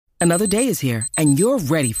Another day is here, and you're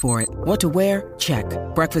ready for it. What to wear? Check.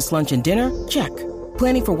 Breakfast, lunch, and dinner? Check.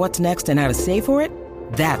 Planning for what's next and how to save for it?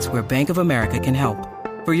 That's where Bank of America can help.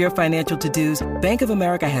 For your financial to-dos, Bank of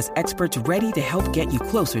America has experts ready to help get you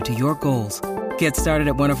closer to your goals. Get started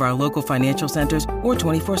at one of our local financial centers or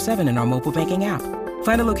 24/7 in our mobile banking app.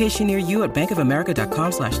 Find a location near you at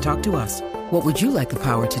bankofamerica.com/talktous. What would you like the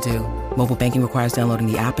power to do? Mobile banking requires downloading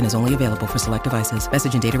the app and is only available for select devices.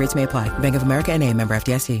 Message and data rates may apply. Bank of America N.A., member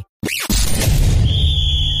FDIC.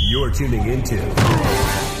 You're tuning into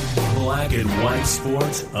Black and White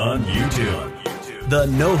Sports on YouTube. The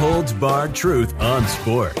no-holds-barred truth on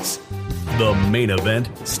sports. The main event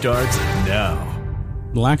starts now.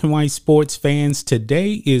 Black and White Sports fans,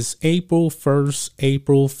 today is April 1st,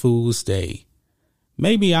 April Fool's Day.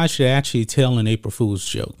 Maybe I should actually tell an April Fool's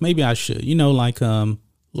joke. Maybe I should. You know, like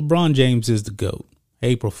LeBron James is the GOAT.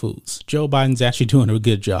 April Fools. Joe Biden's actually doing a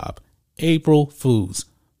good job. April Fools.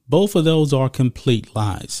 Both of those are complete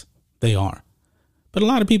lies. They are. But a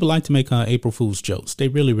lot of people like to make April Fool's jokes. They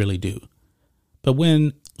really, really do. But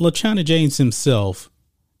when LeBron James himself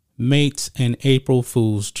makes an April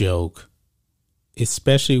Fool's joke,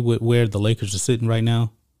 especially with where the Lakers are sitting right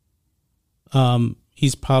now,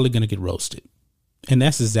 he's probably going to get roasted. And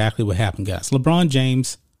that's exactly what happened, guys. LeBron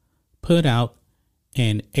James put out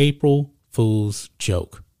an April Fool's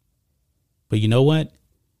joke. But you know what?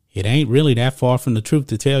 It ain't really that far from the truth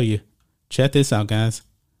to tell you. Check this out, guys.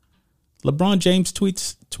 LeBron James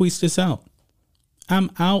tweets this out.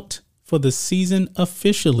 I'm out for the season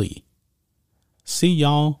officially. See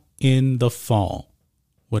y'all in the fall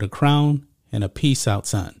with a crown and a peace out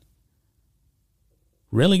sign.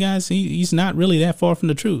 Really, guys? He's not really that far from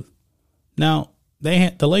the truth. Now,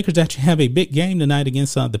 the Lakers actually have a big game tonight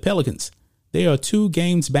against the Pelicans. They are 2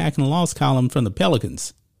 games back in the loss column from the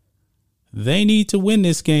Pelicans. They need to win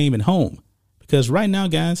this game at home because right now,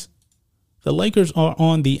 guys, the Lakers are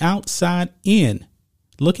on the outside in,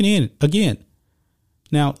 looking in again.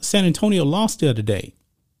 Now, San Antonio lost the other day,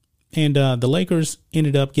 and the Lakers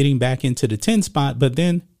ended up getting back into the 10 spot, but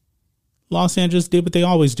then Los Angeles did what they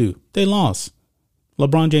always do. They lost.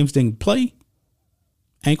 LeBron James didn't play.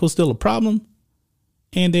 Ankle's still a problem.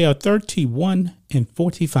 And they are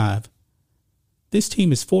 31-45. This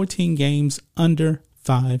team is 14 games under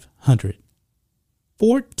 500.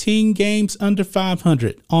 14 games under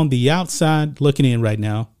 500 on the outside looking in right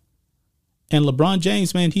now. And LeBron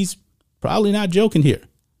James, man, he's probably not joking here.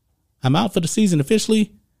 I'm out for the season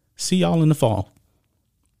officially. See y'all in the fall.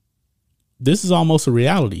 This is almost a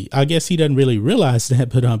reality. I guess he doesn't really realize that,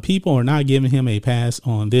 but people are not giving him a pass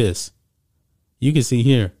on this. You can see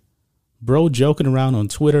here, bro joking around on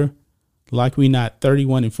Twitter like we not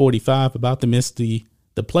 31-45 about to miss the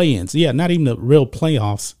play-ins. Yeah, not even the real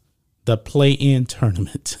playoffs, the play-in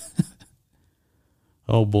tournament.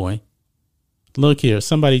 Oh, boy. Look here.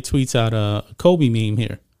 Somebody tweets out a Kobe meme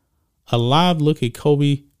here. A live look at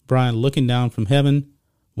Kobe Bryant looking down from heaven,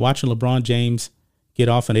 watching LeBron James get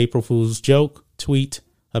off an April Fool's joke tweet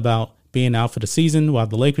about being out for the season while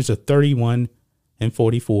the Lakers are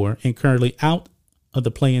 31-44 and currently out of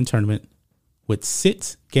the play-in tournament with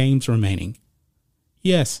 6 games remaining.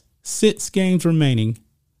 Yes, 6 games remaining.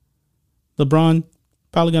 LeBron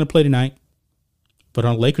probably going to play tonight, but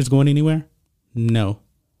are the Lakers going anywhere? No.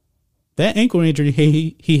 That ankle injury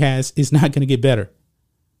he has is not going to get better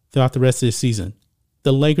throughout the rest of the season.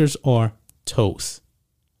 The Lakers are toast.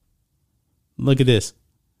 Look at this.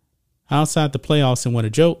 Outside the playoffs and what a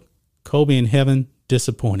joke. Kobe in heaven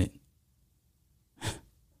disappointed.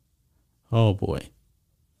 Oh, boy.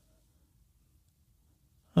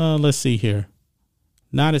 Let's see here.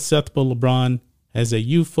 Not acceptable, LeBron. As a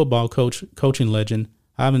youth football coaching legend,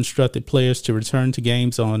 I've instructed players to return to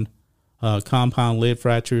games on compound lid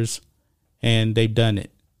fractures, and they've done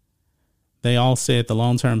it. They all said the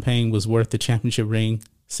long-term pain was worth the championship ring.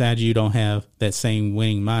 Sad you don't have that same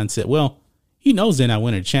winning mindset. Well, he knows they're not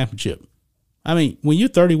winning a championship. I mean, when you're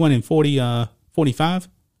 31-45,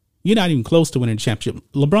 you're not even close to winning a championship.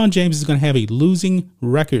 LeBron James is going to have a losing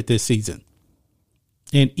record this season.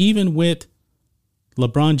 And even with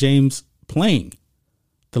LeBron James playing,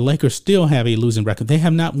 the Lakers still have a losing record. They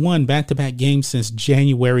have not won back-to-back games since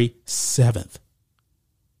January 7th.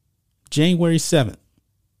 January 7th.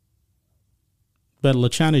 But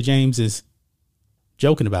LeBron James is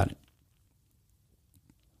joking about it.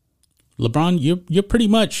 LeBron, you're pretty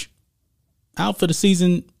much out for the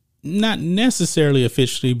season, not necessarily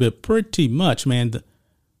officially, but pretty much, man.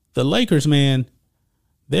 The Lakers, man,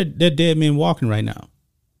 they're dead men walking right now.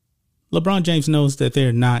 LeBron James knows that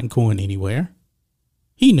they're not going anywhere.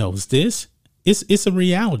 He knows this. It's a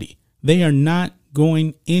reality. They are not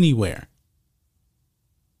going anywhere.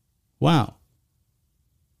 Wow.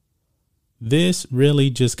 This really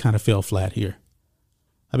just kind of fell flat here.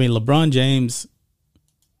 I mean, LeBron James,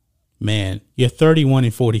 man, you're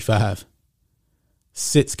 31-45.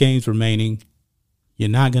 6 games remaining. You're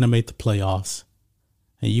not going to make the playoffs.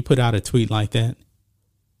 And you put out a tweet like that.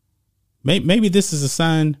 Maybe this is a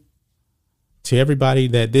sign to everybody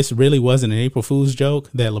that this really wasn't an April Fool's joke,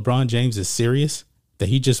 that LeBron James is serious, that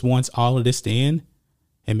he just wants all of this to end.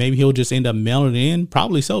 And maybe he'll just end up mailing it in.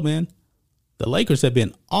 Probably so, man. The Lakers have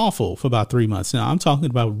been awful for about 3 months now. I'm talking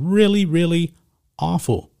about really, really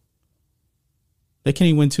awful. They can't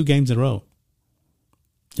even win 2 games in a row.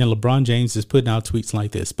 And LeBron James is putting out tweets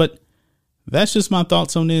like this. But that's just my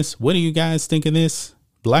thoughts on this. What do you guys think of this?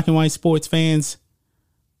 Black and white sports fans.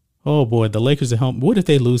 Oh boy, the Lakers at home. What if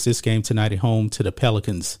they lose this game tonight at home to the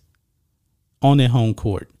Pelicans on their home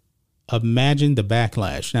court? Imagine the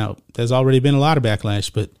backlash. Now, there's already been a lot of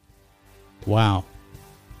backlash, but wow.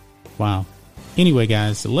 Wow. Anyway,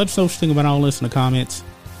 guys, let us know what you think about all this in the comments.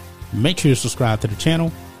 Make sure you subscribe to the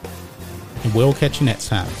channel, and we'll catch you next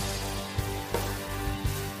time.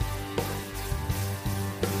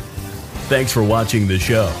 Thanks for watching the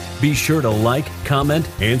show. Be sure to like, comment,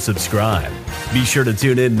 and subscribe. Be sure to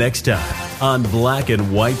tune in next time on Black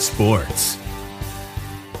and White Sports.